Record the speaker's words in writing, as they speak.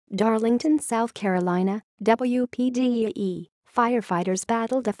Darlington, South Carolina, WPDE. Firefighters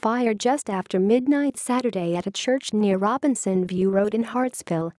battled a fire just after midnight Saturday at a church near Robinson View Road in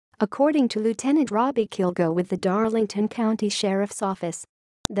Hartsville, according to Lieutenant Robbie Kilgo with the Darlington County Sheriff's Office.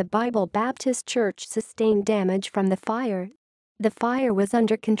 The Bible Baptist Church sustained damage from the fire. The fire was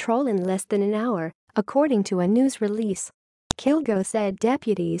under control in less than an hour, according to a news release. Kilgo said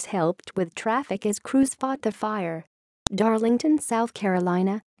deputies helped with traffic as crews fought the fire. Darlington, South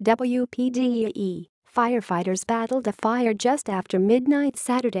Carolina, WPDE. Firefighters battled a fire just after midnight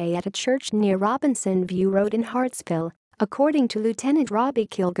Saturday at a church near Robinson View Road in Hartsville, according to Lieutenant Robbie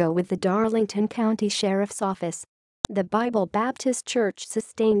Kilgo with the Darlington County Sheriff's Office. The Bible Baptist Church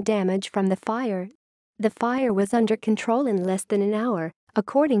sustained damage from the fire. The fire was under control in less than an hour,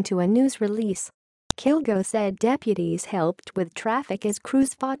 according to a news release. Kilgo said deputies helped with traffic as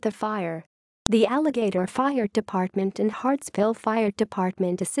crews fought the fire. The Alligator Fire Department and Hartsville Fire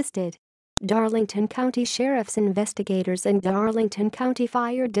Department assisted. Darlington County Sheriff's investigators and Darlington County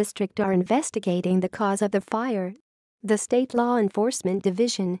Fire District are investigating the cause of the fire. The State Law Enforcement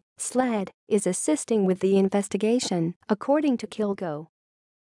Division, SLED, is assisting with the investigation, according to Kilgo.